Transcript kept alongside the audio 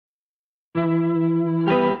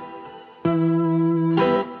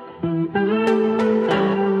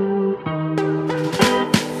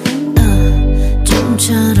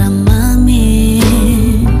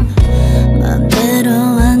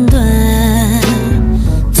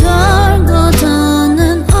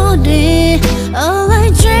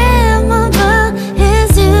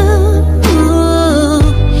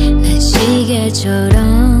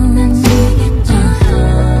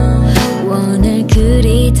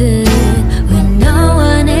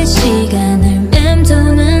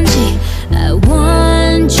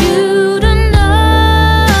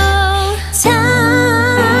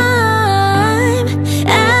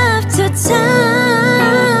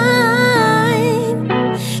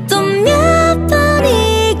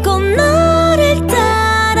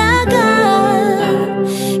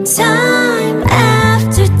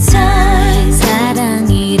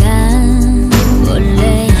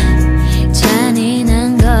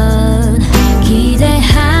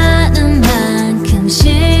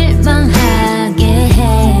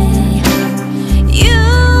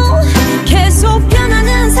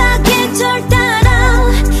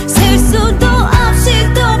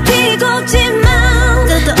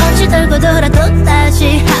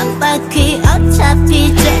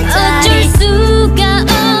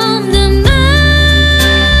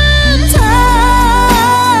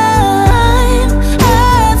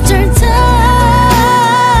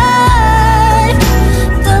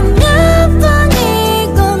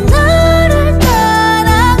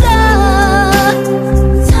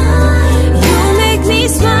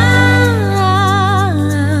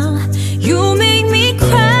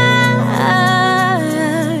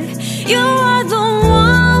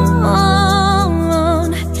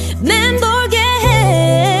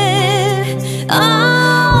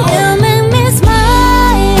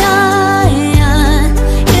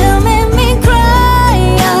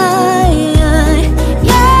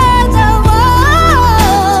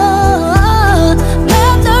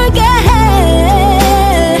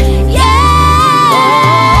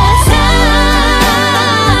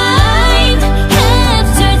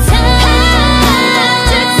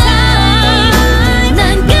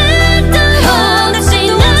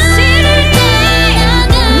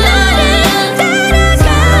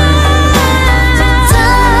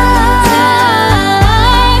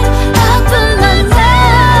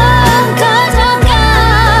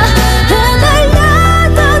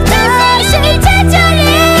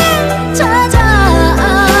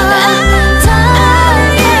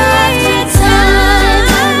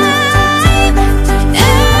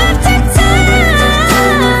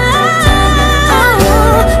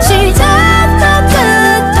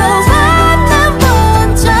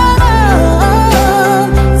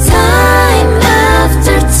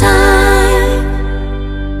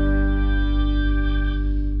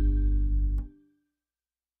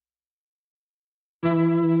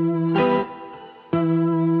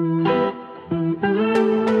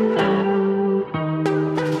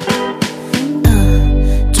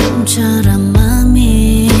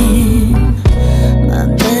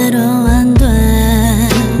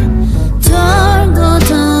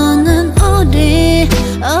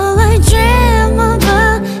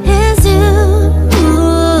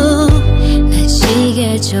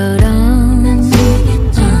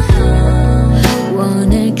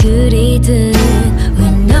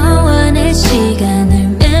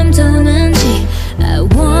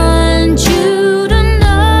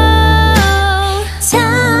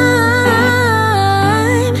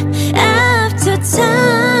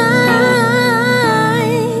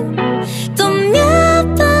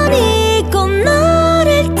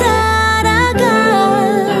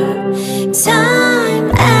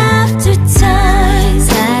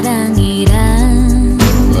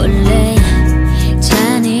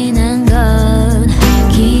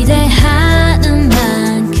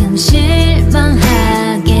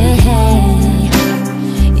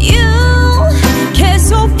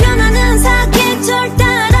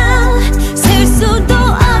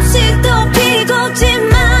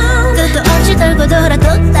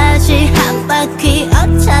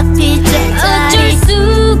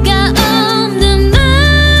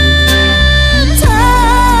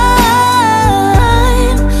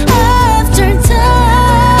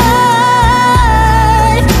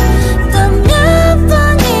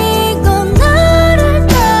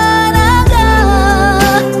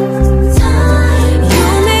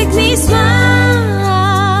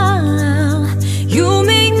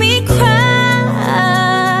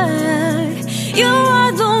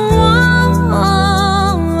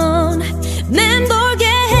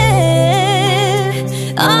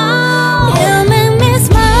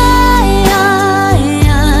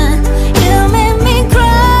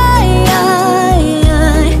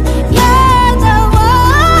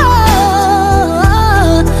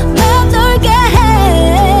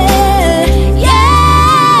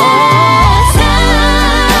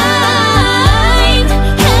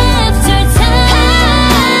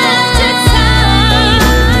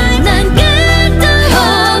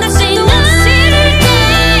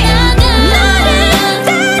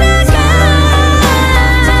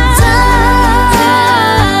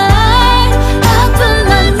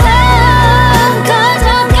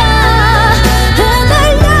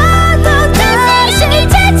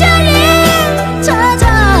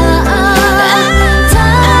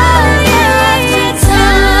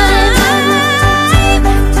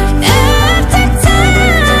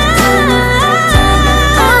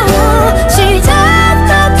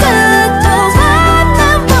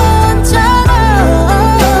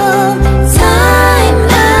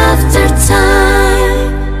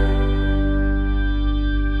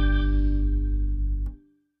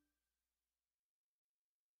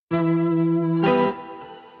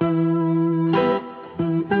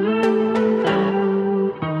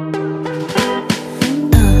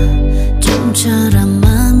좀처럼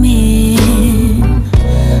맘이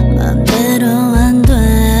맘대로 안 돼.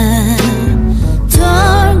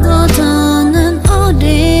 돌고 도는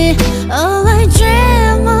우리 All I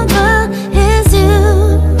dream about is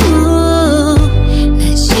you.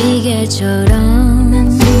 난 시계처럼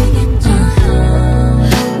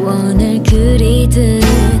원을 그리듯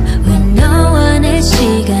왜 너와 내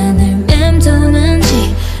시간을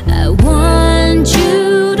맴도는지 I want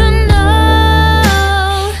you to know.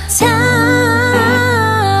 Time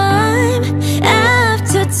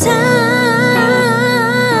after time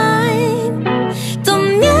또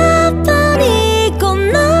몇 번이고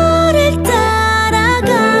너를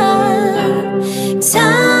따라가.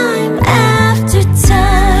 Time after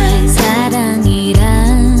time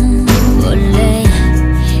사랑이란 원래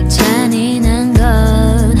잔인한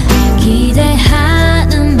건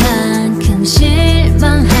기대하는 만큼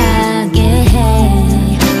실망하게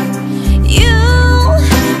해. You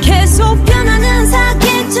계속 변하는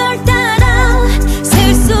사계절 따라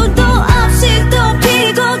셀 수도 없이 또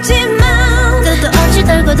피곤지만 또또 없이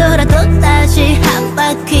돌고 돌아 또 다시 한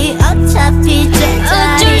바퀴 어차피 제자리.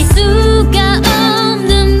 어쩔 수가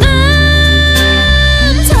없는 맘.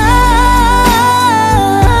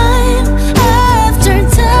 Time after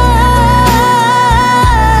time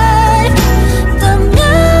또 몇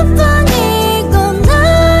번이고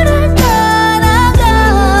너를 따라가.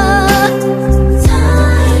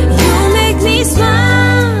 You make me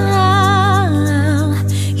smile,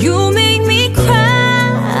 you make me cry.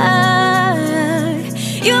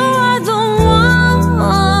 You are the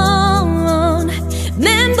one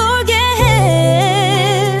맴돌게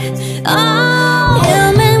해. Oh, you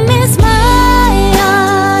make me smile,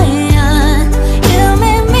 you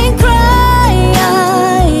make me cry.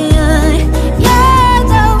 You're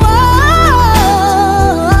the one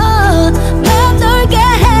맴돌게 해.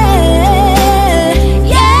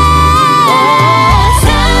 Yeah.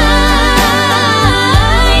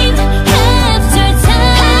 Time after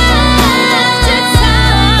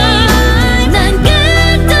time 난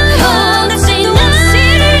끝도 없이 너를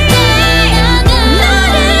대하는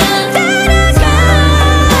너를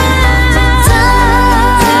따라가.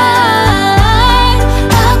 Time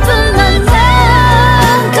아픈 맘만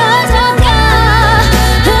가져가.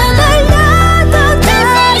 흔들려도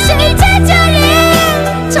다시 제자리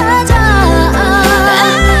찾아. Time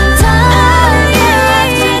after time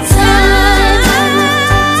after time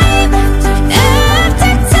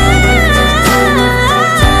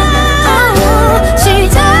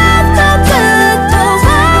시작도 끝도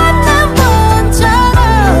없는 것처럼.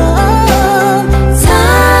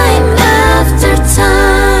 Time after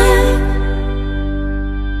time.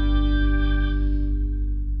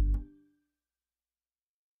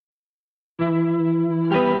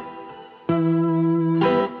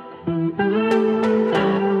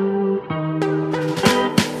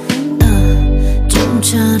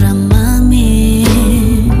 좀처럼 맘이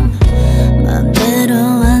맘대로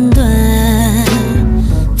안 돼.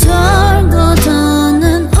 돌고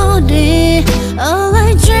도는 우리 All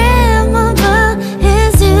I dream about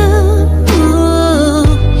is you.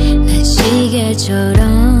 난 시계처럼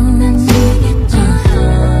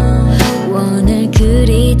원을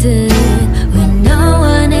그리듯 왜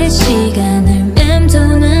너와 내 시간을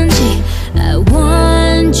맴도는지 I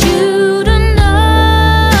want you to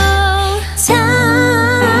know.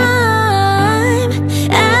 Time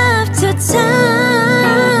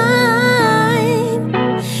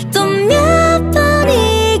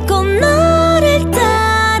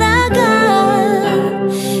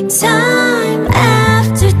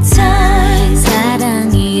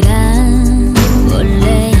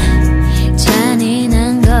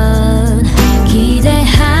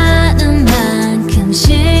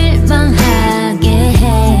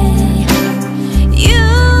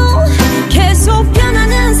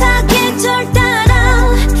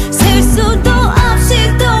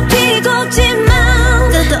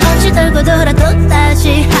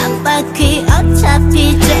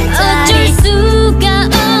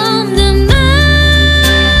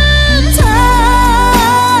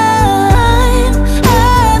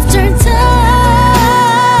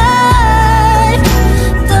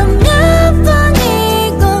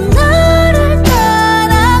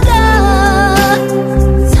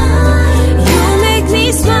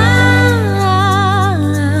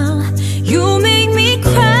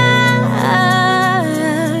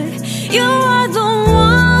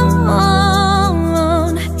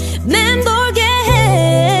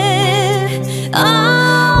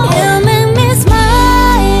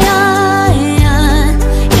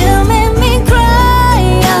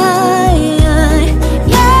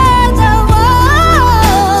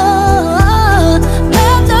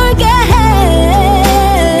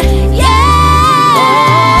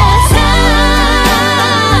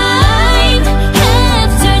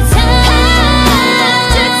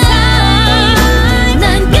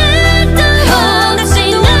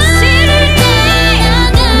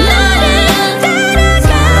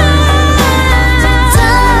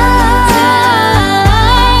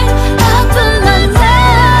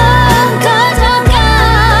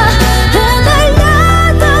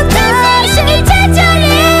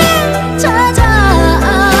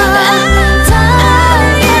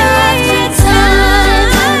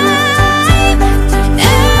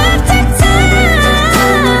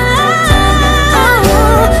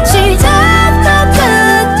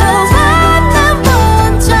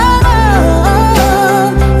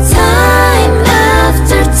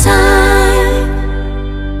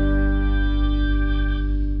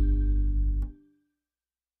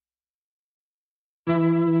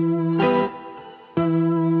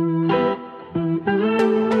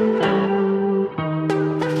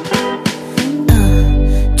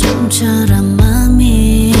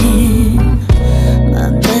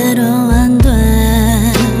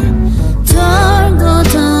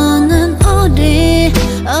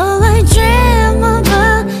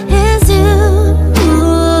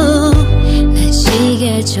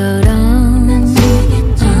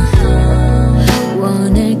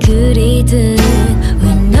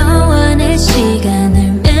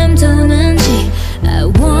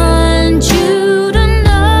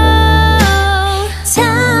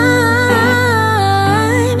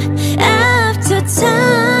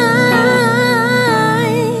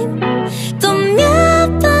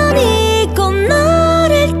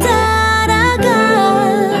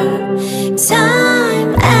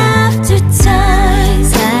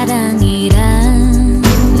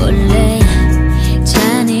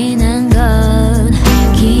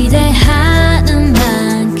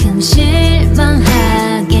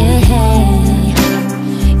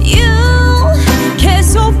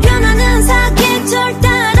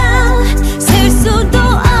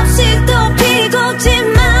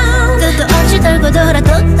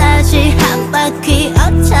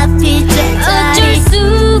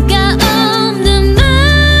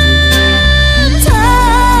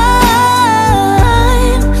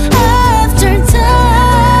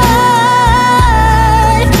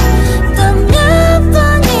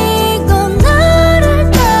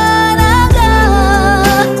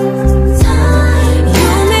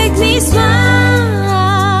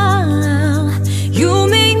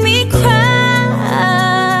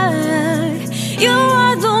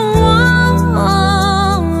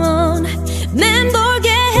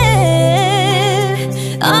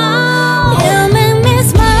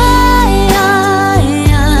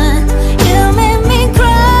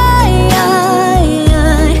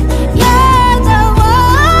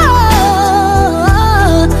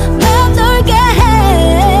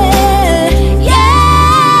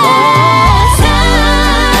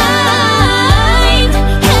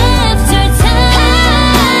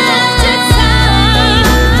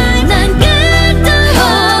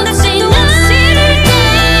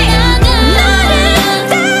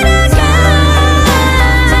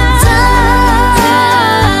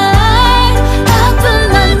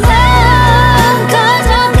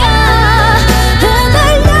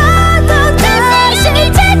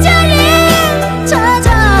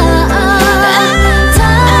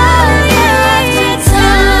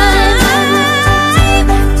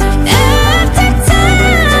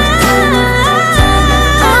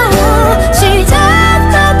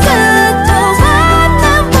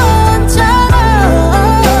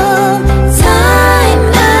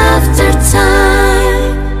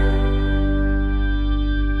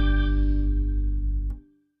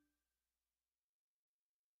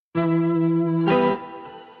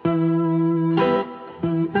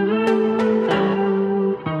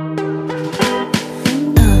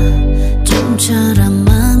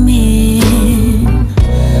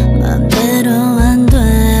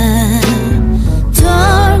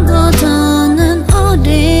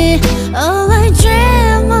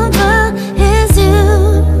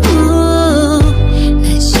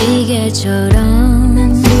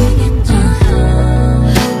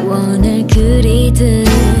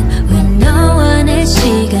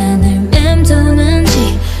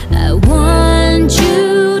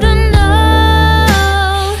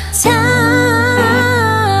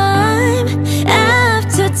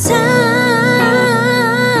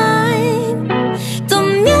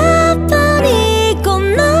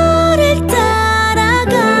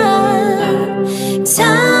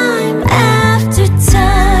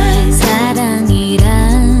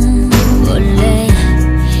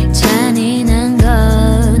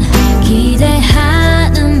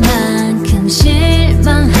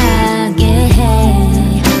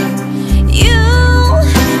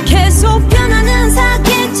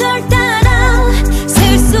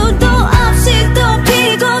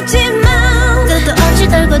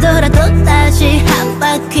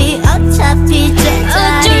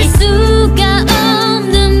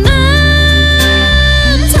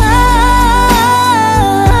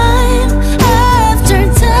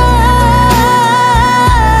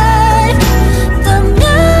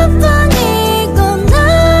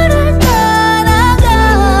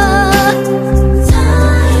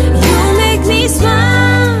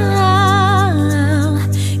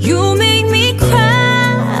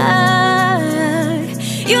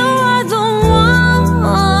are the one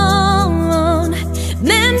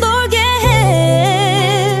맴돌게 해.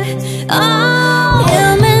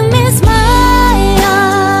 You make me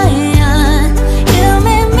smile, you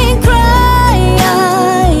make me cry.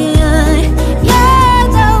 You're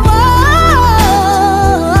the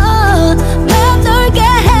one 맴돌게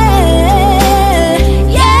해.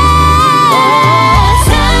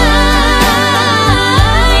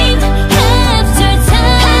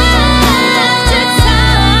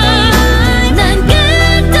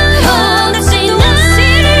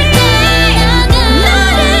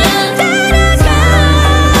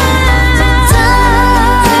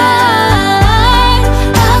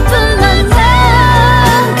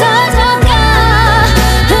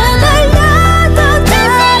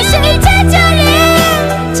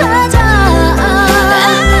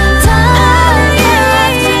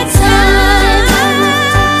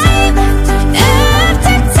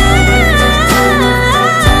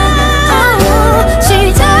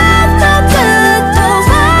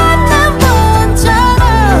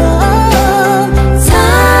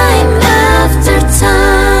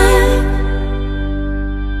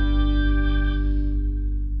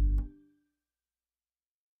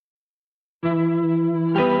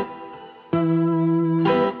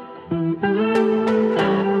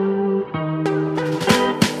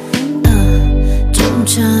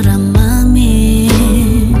 좀처럼 맘이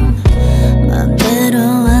맘대로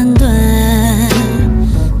안 돼.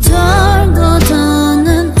 돌고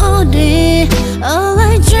도는 우리 All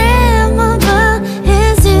I dream about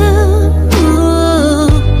is you.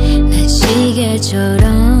 난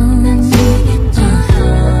시계처럼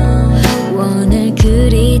원을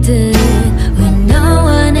그리듯 왜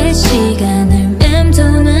너와 내 시간을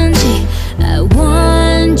맴도는지 I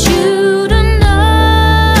want you to know.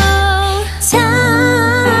 Time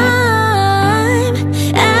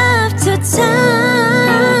after time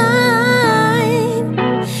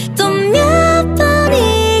또 몇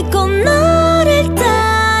번이고 너를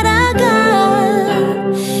따라가.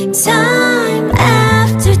 Time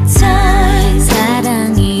after time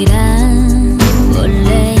사랑이란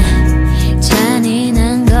원래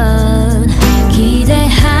잔인한 건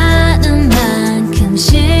기대하는 만큼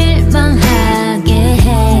실망하게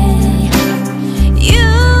해.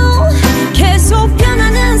 You 계속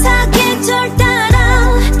변하는 사계절 따라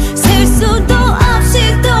셀 수도 없이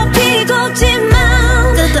또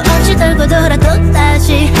피고지만 그래도 어찌 돌고 돌아 또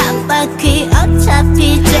다시 한 바퀴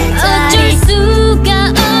어차피 제자리. 어쩔 수가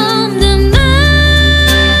없는 맘.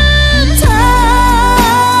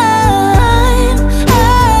 Time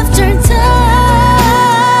after time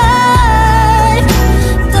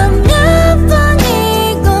또 몇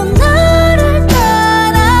번이고 너를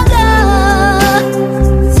따라가.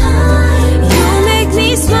 You make me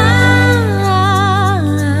smile,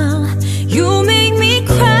 you make me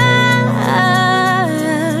cry.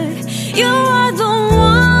 You are the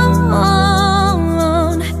one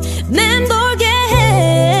맴돌게 해.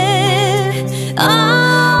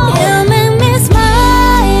 You make me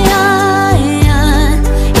smile,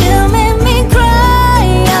 you make me cry.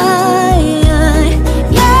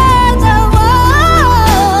 You're the one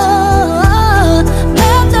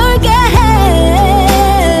맴돌게 해.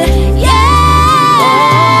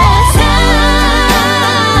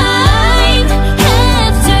 Time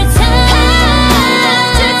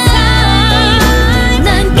after time 난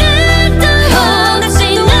끝도 없이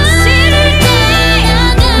너를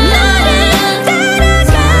대하는 너를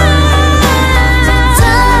따라가.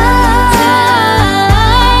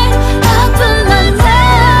 아픈 만큼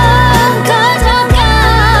커져가.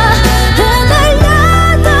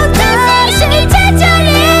 흔들려도 다시 제자리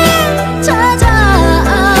찾아.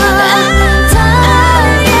 Time after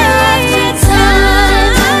time after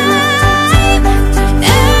time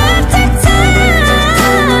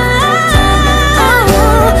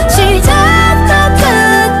시작도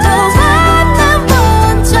끝도 없는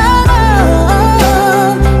문처럼.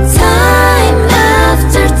 Time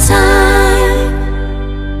after time.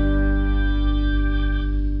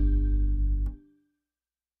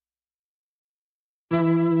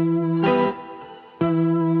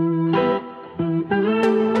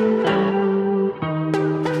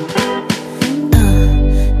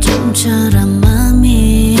 좀처럼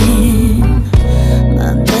맘이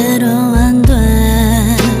맘대로 안 돼.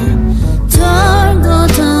 돌고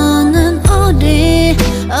도는 우리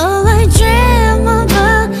All I dream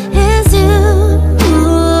about is you.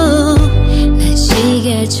 난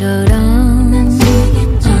시계처럼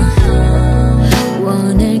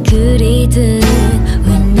원을 그리듯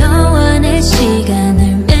왜 너와 내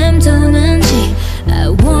시간을 맴도는지 I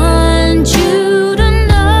want you to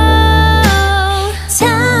know.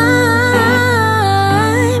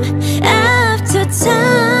 Time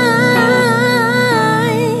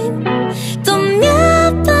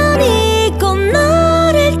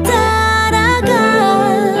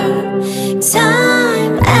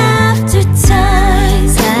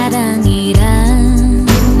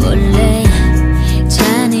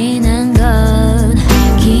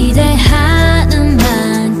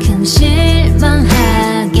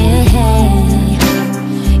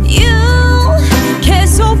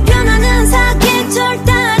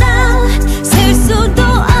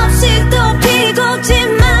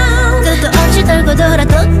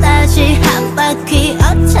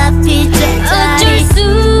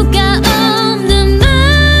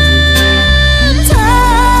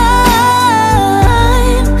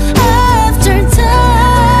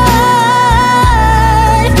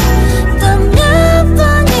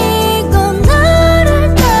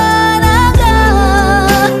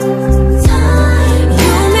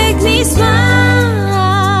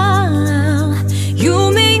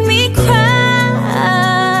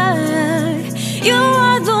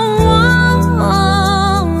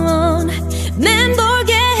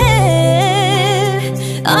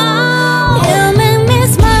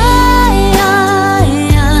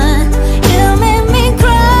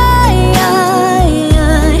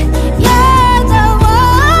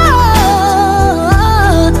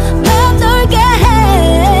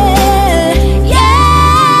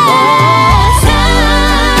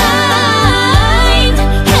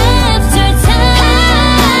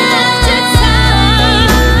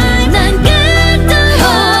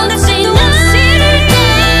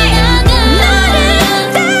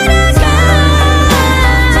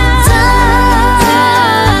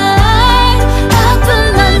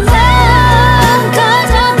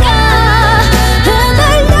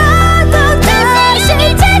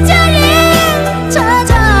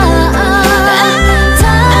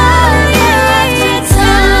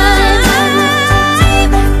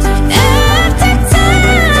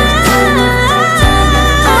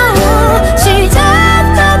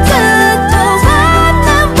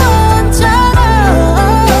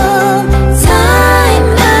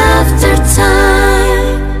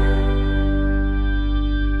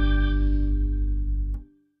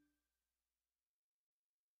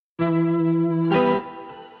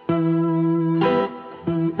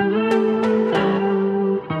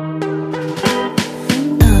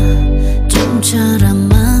좀처럼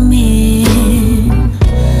맘이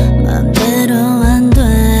맘대로 안 돼.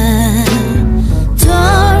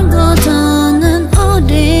 돌고 도는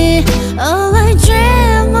우리 All I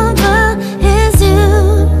dream about is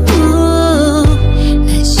you.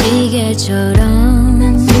 난 시계처럼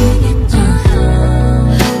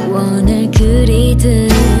원을 그리듯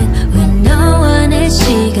왜 너와 내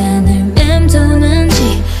시간을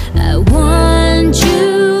맴도는지 I want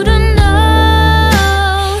you to know.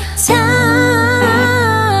 Time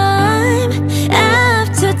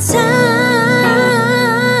after time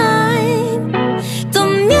또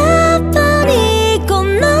몇 번이고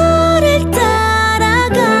너를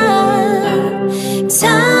따라가.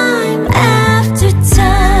 Time after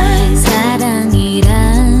time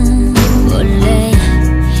사랑이란 원래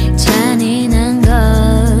잔인한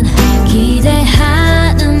건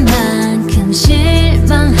기대하는 만큼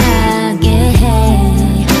실망하게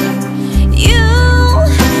해. You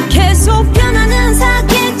계속 변하는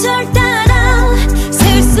사계절 따라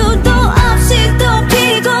셀 수도 없이 또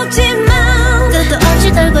피곤지만 끝도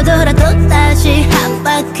없이 돌고 돌아 또 다시 한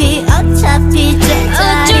바퀴 어차피 제자리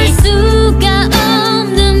어쩔 수가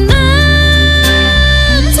없는 말.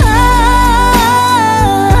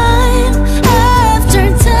 Time after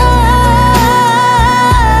time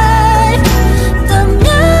또 몇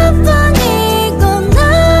번이고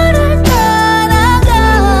너를 따라가.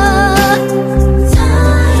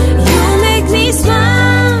 You make me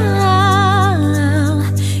smile,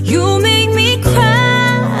 you make me cry.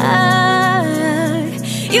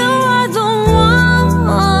 You are the one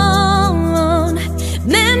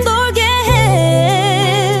맴돌게 해.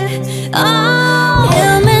 Oh,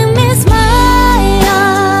 you make me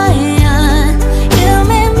smile, you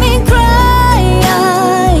make me cry.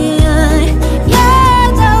 You're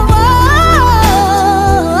the one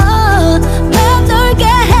맴돌게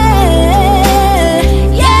해.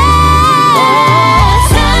 Yeah.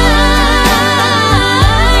 Time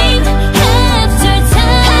after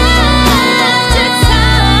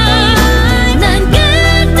time 난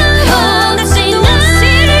끝도 없이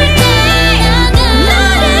너를 따라가.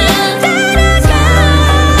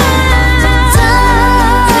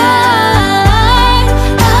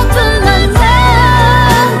 아픈 맘만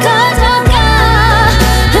커져가.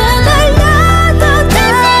 흔들려도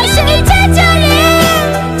다시 제자리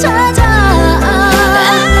찾아.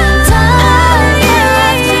 Time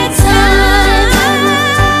after time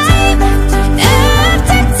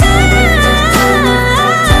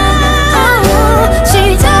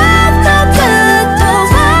시작도 끝도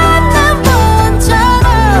만난 번처럼.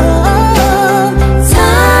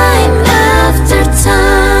 Time after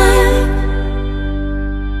time.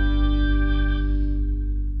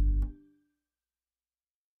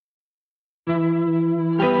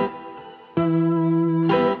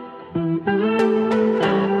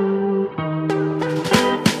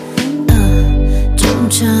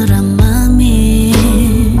 좀처럼 맘이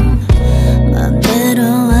맘대로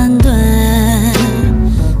안 돼.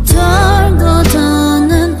 돌고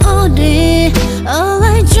도는 우리 All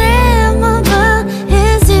I dream about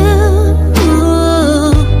is you.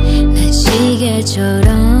 난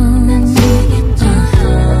시계처럼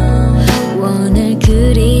원을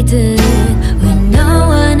그리듯 왜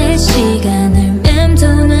너와 내 시간을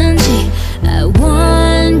맴도는지 I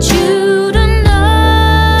want you to know.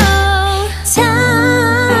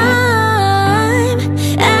 Time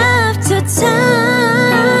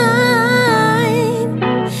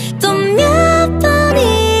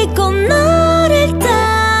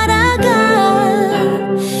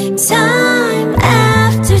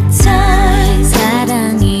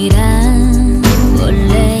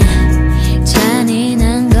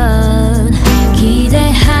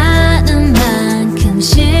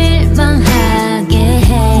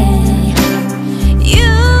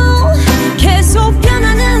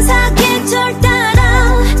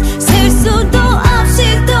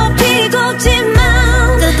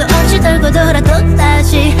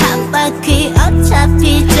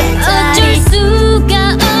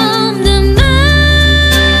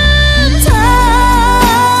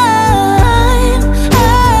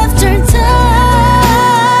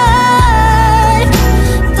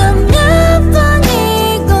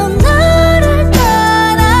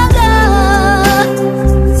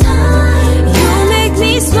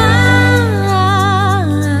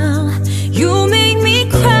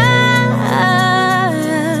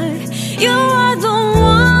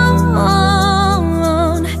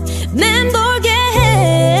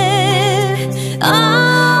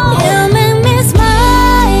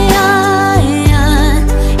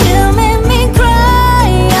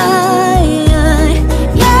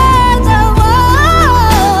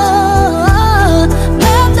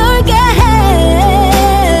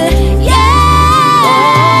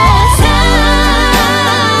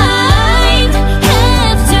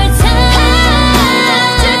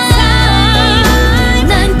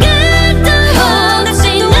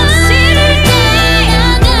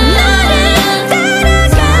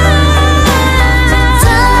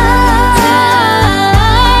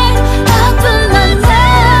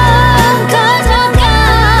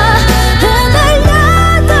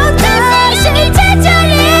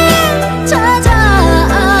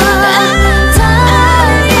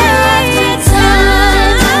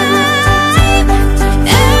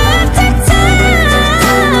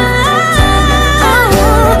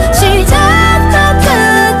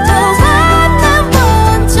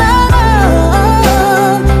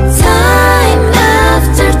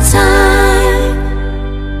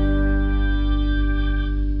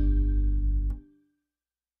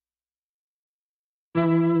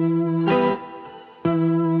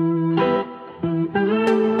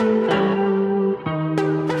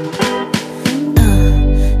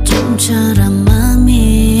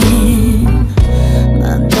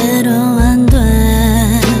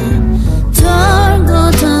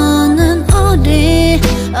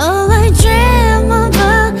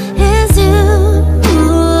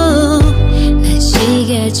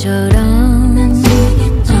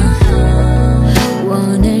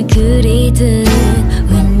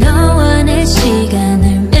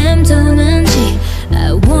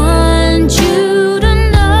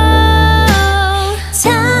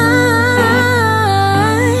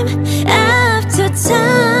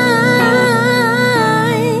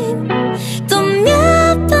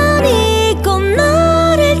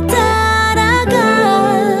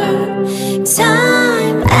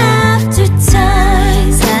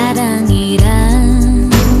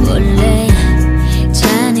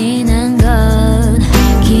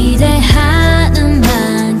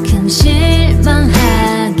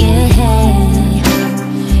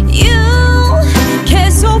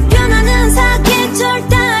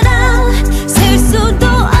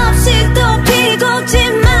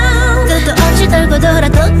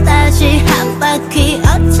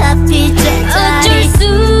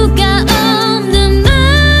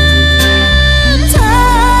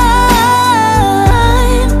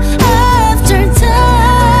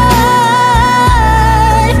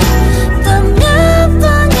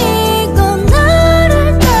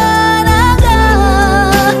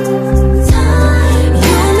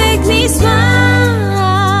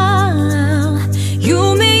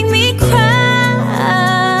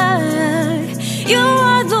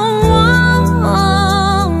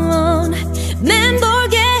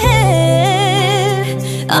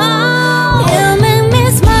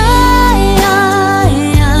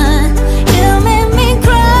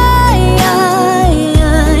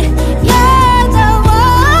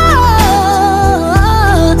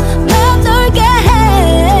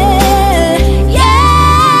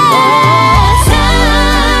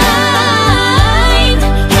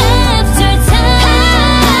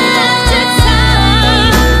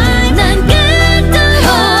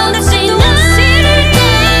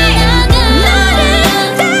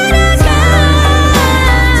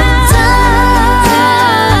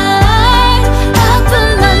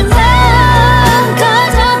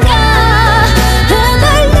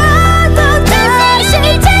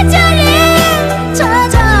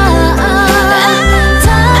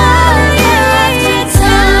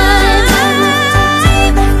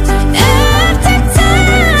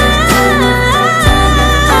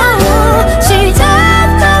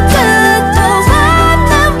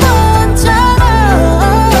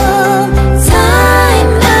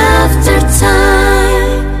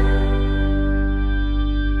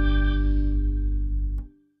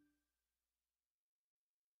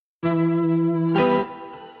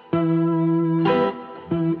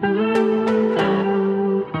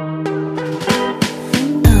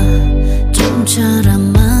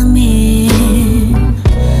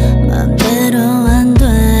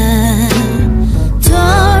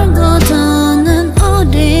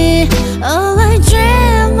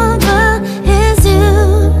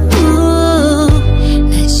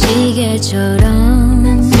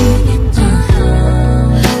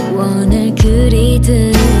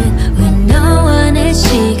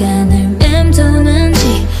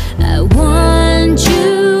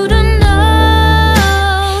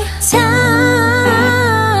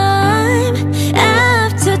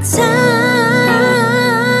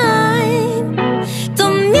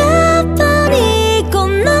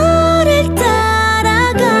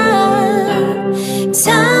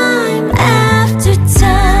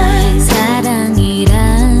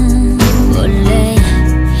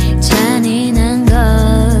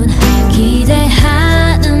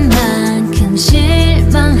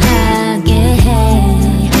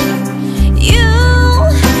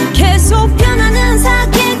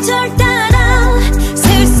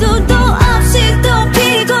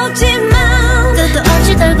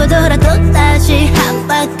돌고 돌아 또 다시 한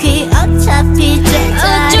바퀴 어차피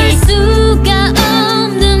제자리 어쩔 수가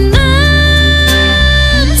없는 말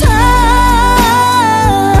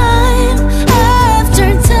Time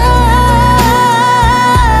after time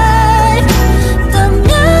또 몇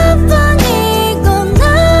번이고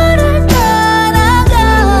너를 따라가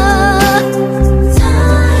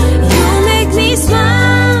You make me smile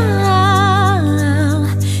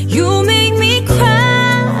You make me cry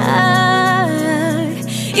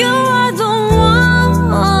You are the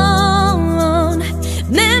one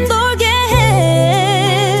맴돌게 해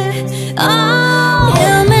Oh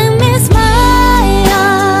You make me smile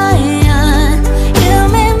You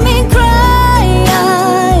make me cry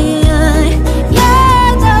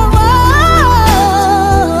Yeah the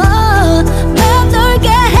one 맴돌게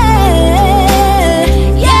해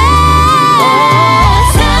Yeah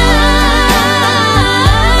Time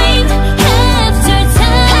after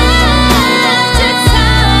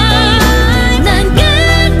time 난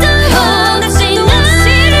끝도 없이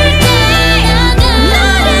너를 태어나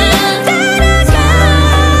너를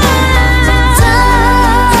따라가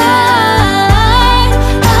Time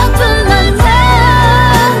아픔만 더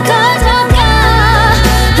커져가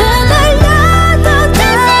흔들려도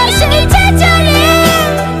다시 제자리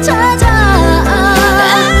찾아 Time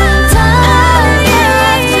after time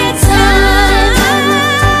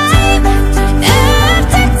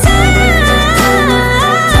after time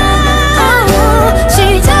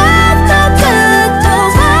시작도 끝도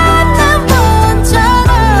없는 문처럼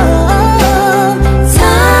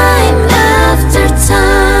Time after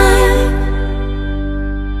time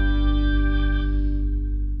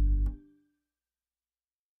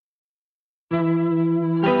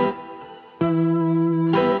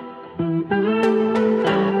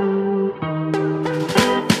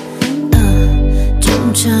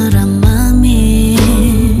좀처럼 맘이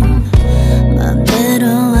맘대로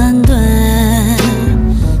안 돼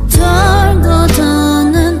돌고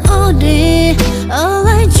도는 우리 All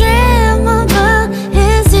I dream about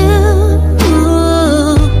is you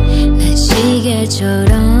난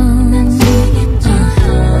시계처럼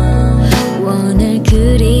원을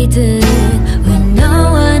그리듯 왜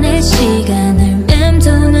너와 내 시간을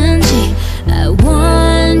맴도는지 I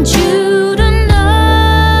want you to know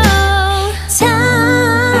Time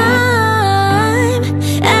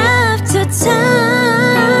after time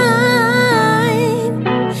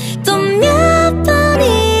또 몇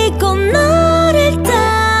번이고 너를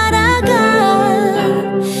따라가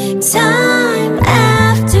Time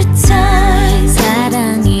after time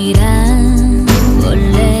사랑이란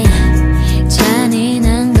원래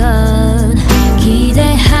잔인한 건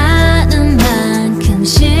기대하는 만큼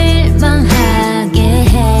실망하게 해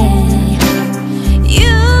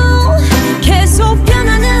You 계속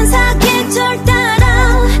변하는 사계절 따라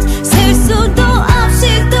셀 수도 없이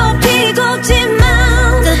또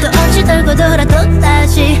피곤지만 끝도 없이 돌고 돌아 또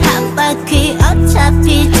다시 한 바퀴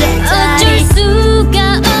어차피 제자리 어쩔 수가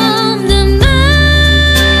없는 말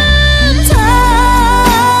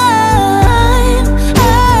Time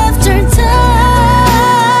after time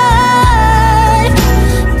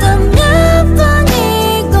또 몇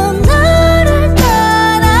번이고 너를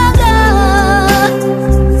따라가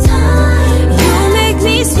You make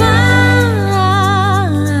me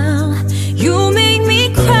smile You make me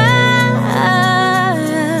cry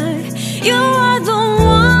You are the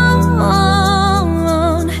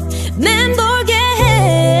one 맴돌게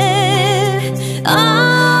해 Oh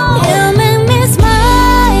You make me smile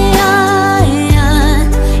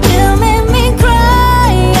You make me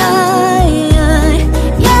cry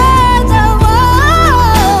Yeah the one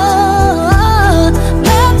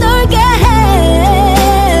맴돌게 해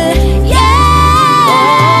Yeah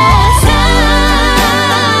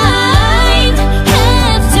Time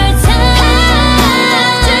after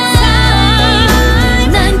time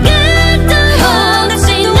난 끝도 없이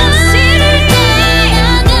너를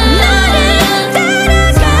태어나 너를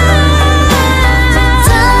따라가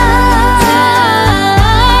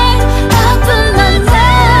Time 아픔만 더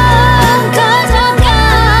커져가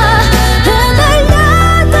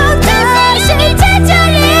흔들려도 다시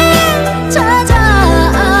제자리 찾아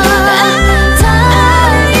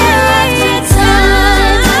Time after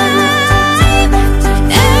time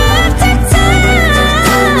after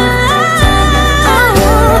time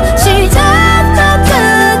시작도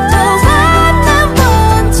끝도 없는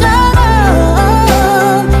문처럼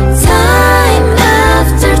Time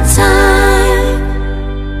after time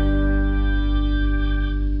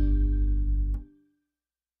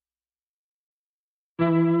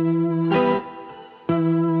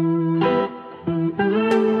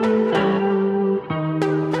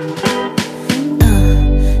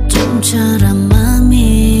좀처럼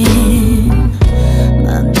맘이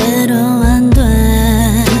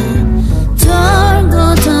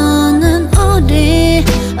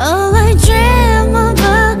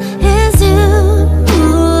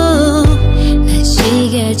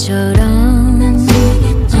시계처럼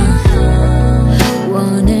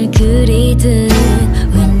원을 그리듯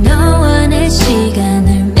왜 너와 내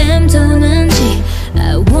시간을 맴도는지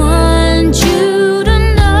I want you to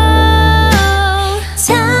know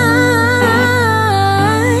time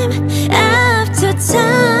after time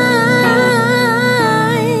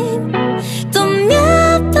또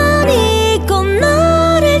몇 번이고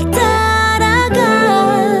너를 따라가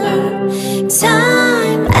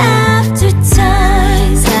time after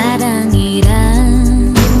time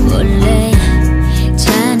사랑이란 원래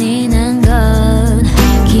잔인한 건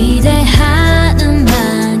기대하는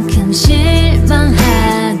만큼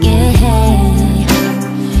실망하게 해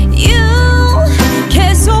You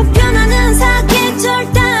계속 변하는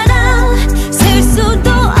사계절 따라 셀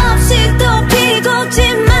수도 없이 또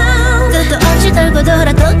피곤지만 끝도 없이 돌고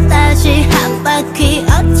돌아 또다시 한 바퀴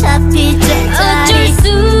어차피 제자리 어쩔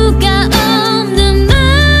수가 없는 말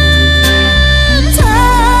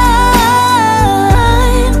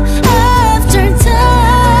Time after time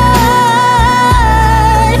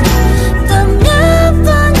또 몇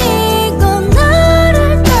번이고 너를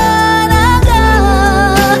따라가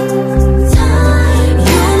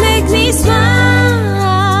You make me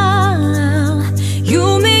smile You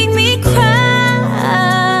make me cry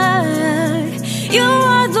You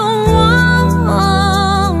are the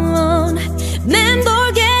one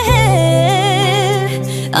맴돌게 해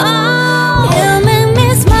Oh You make me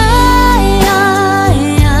smile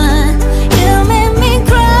You make me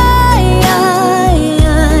cry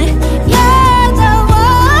You're the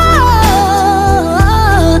one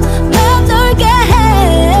맴돌게 해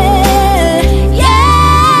Yeah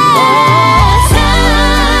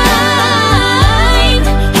Time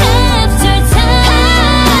after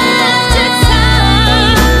time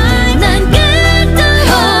난 끝도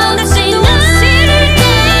없이 너를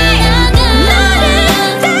깨어나 너를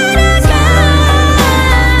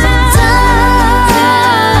따라가 Time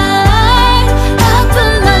아픈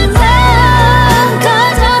만큼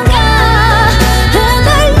커져가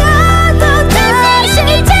흔들려도 다시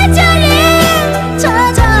제자리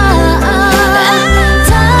찾아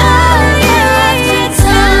Time after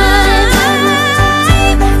time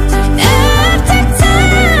after time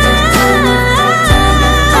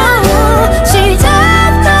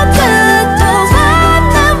시작도 끝도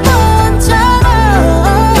만난 번처럼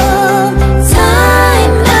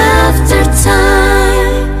Time after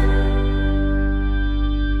time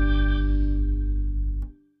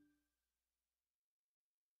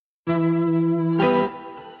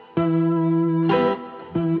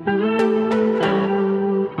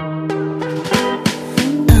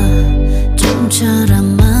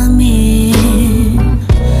좀처럼 마음이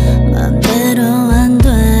맘대로 안 돼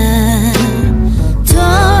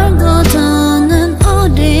돌고 도는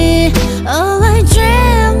우리 All I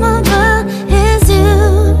dream about is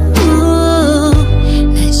you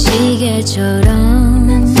난 시계처럼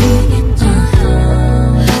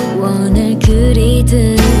원을 그리듯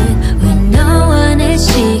왜 너와 내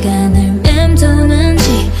시간을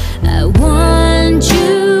맴도는지 I want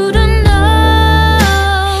you to know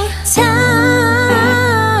time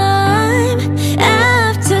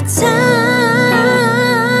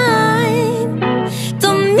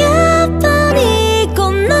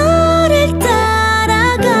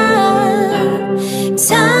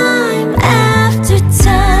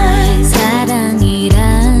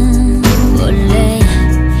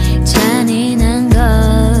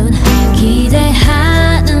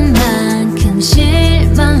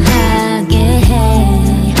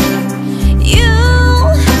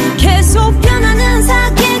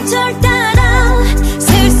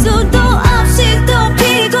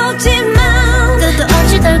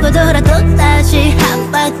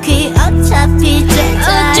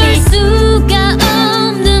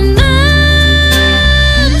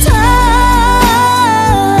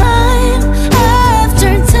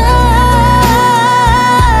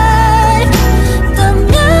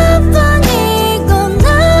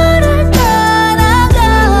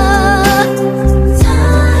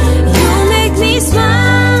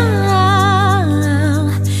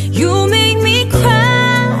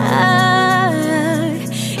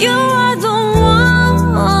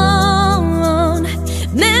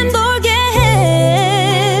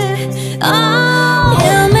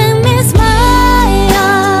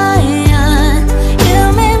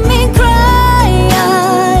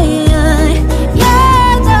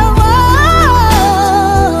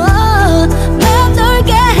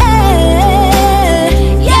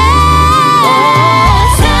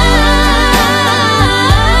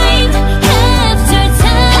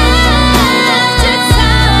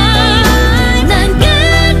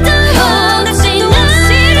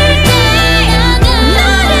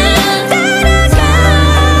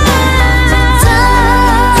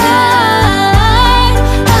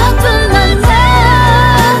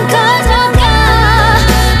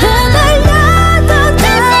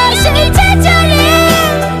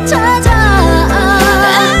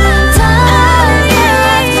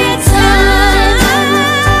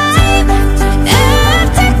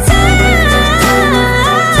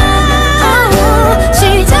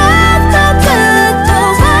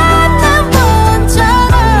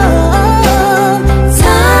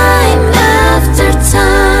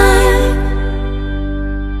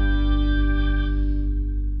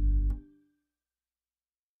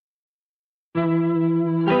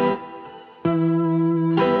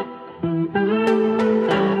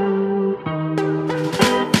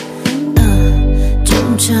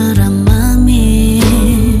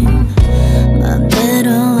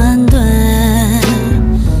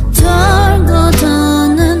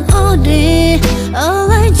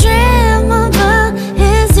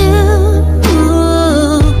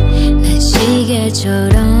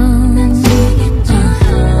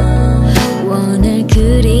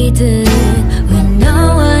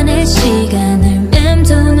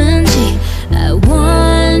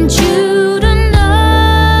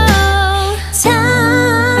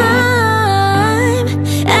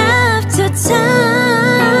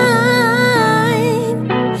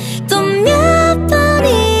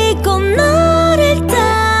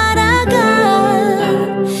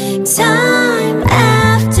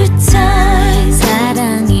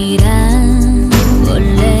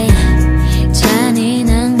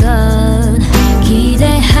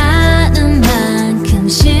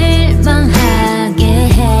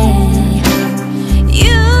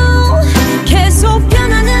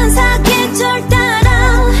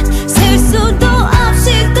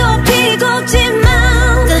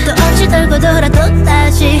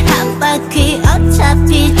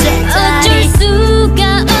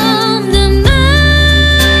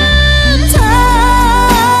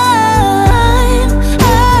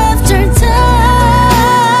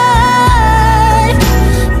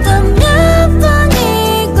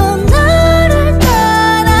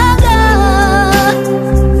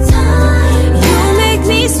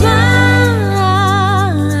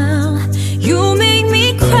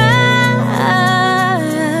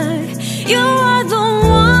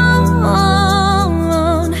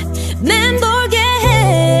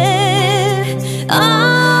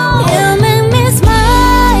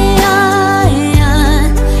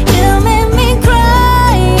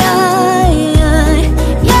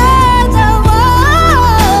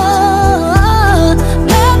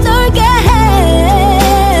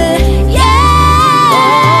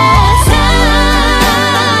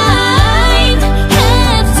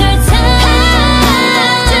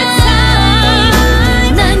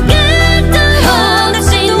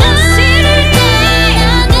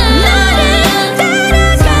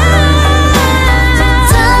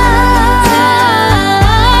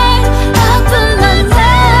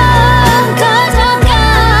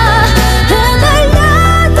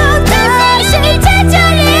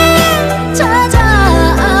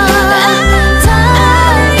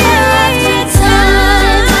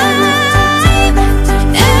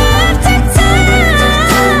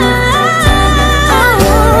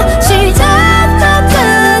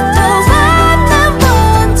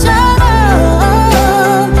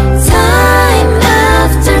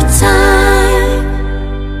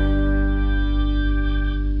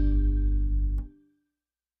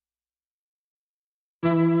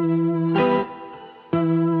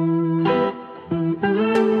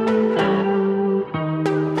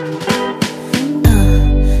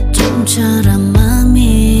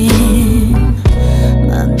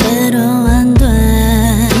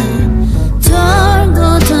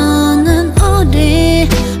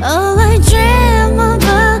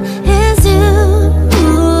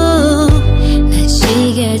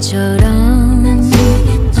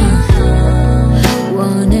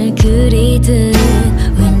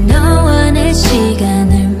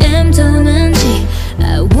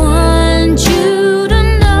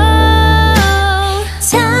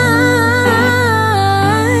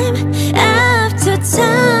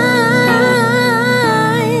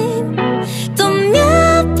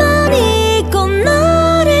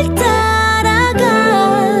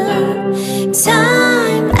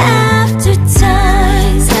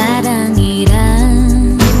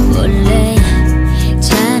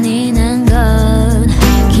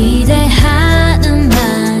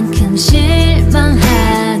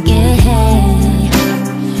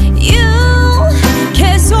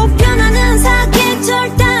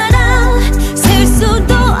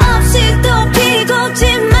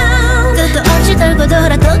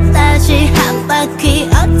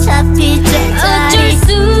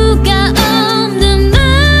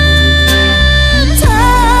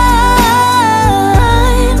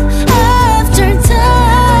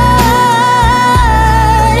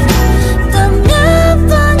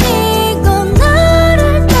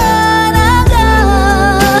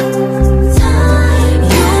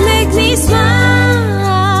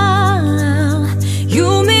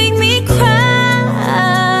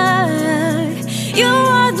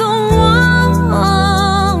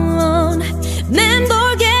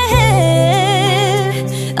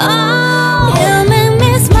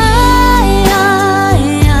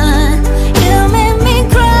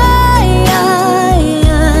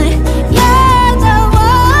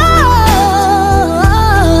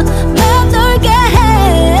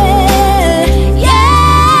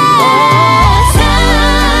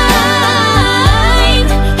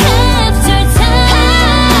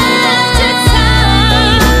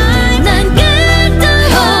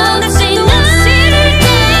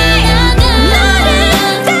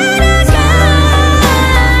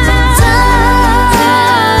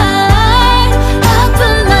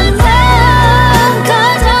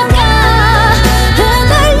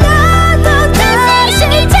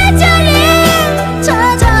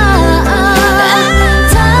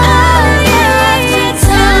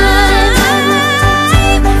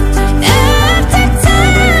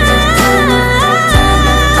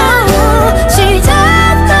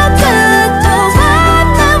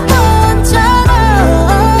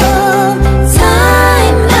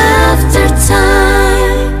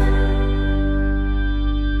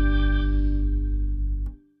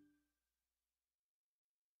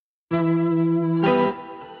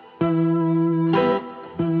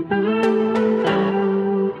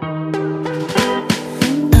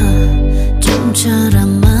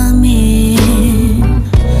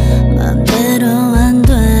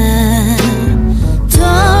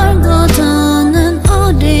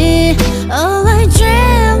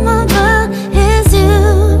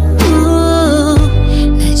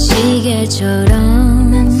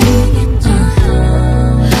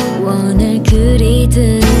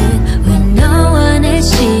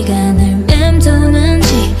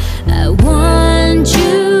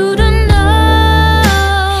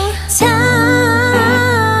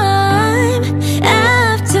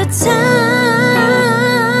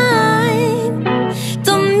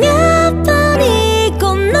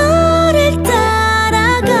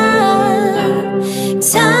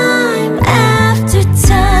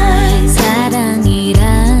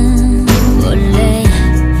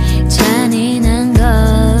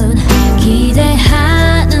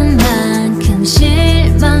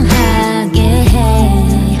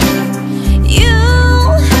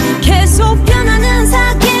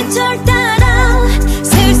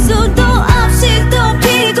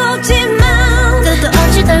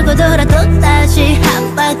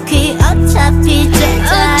바퀴 어차피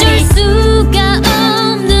제자리 어쩔 수가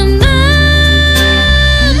없는 맘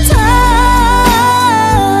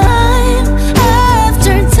Time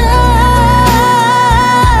after time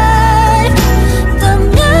또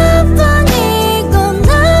몇 번이고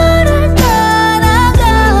너를 따라가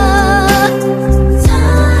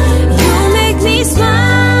You make me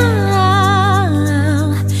smile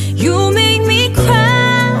You make me cry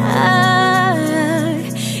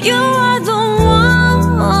You are the one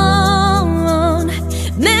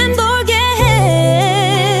맴돌게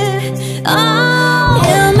해 Oh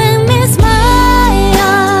You make me smile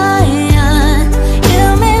You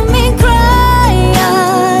make me cry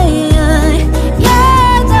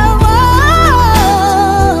You're the one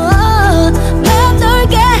맴돌게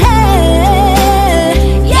해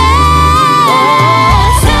Yeah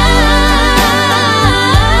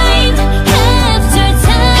Time after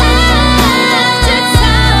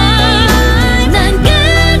time 난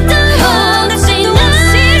끝없이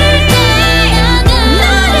너를 깨어나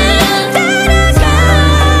너를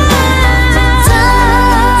따라가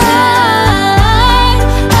Time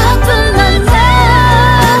아픈 맘만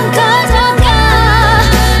가져가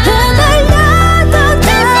흔들려도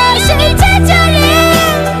다시 제자리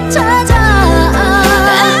찾아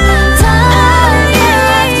Time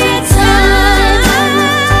after time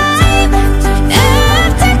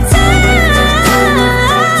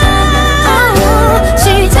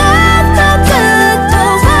시작도 끝도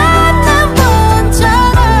만난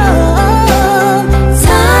번처럼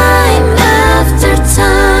Time after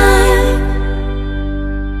time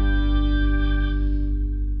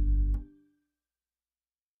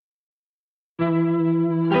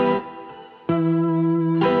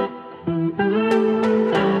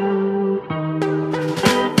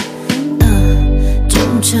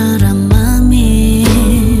좀처럼 맘이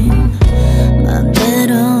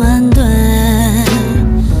맘대로 안 돼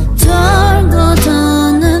돌고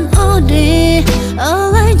도는 우리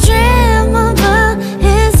All I dream about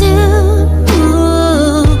is you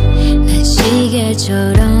난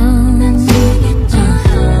시계처럼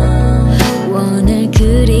원을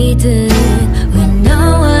그리듯 왜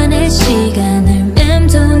너와 내 시간을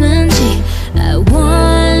맴도는지 I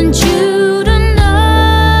want you to know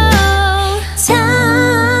Time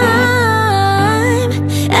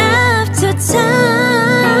after time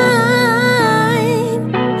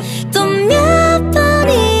또 몇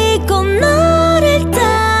번이고 너를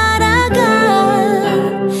따라가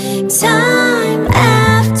Time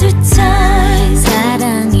after time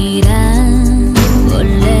사랑이란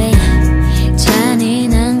원래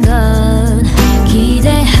잔인한 건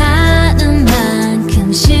기대하는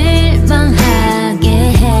만큼 실망하게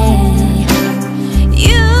해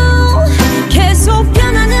You 계속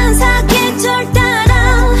변하는 사계절 따라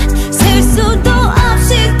셀 수도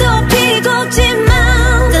없이 또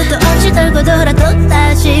피곤지만 끝도 없이 돌고 돌아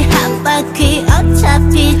또다시 한 바퀴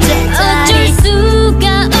어차피 제자리 어쩔 수가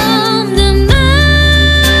없는 맘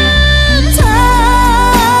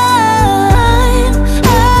Time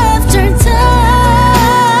after time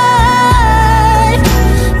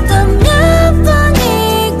또 몇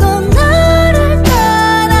번이고 너를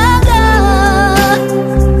따라가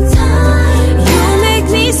You make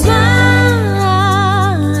me smile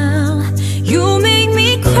You make me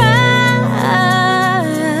cry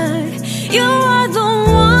You are the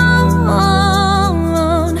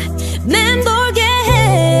one 맴돌게 해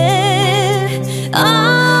Oh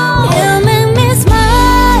You make me smile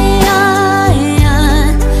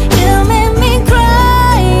You make me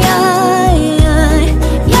cry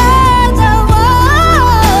You're the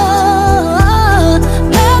one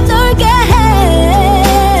맴돌게 해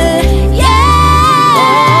Yeah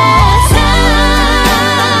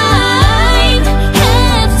Time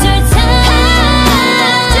after time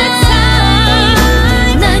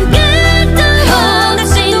난 끝도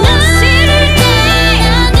없이 너를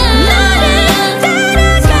깨어나 너를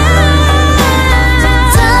따라가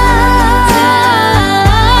Time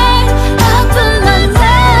아픈 맘만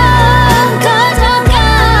가져가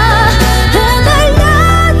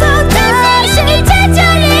흔들려도 다시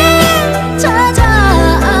제자리 찾아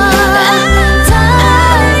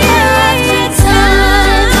Time after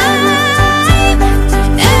time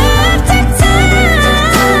after time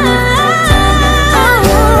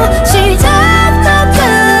시작도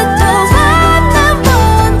끝도 만난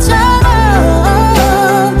번처럼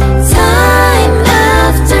Time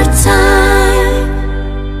after time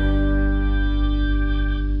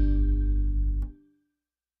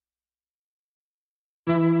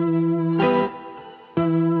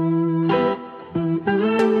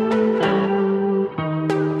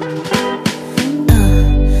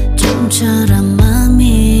좀처럼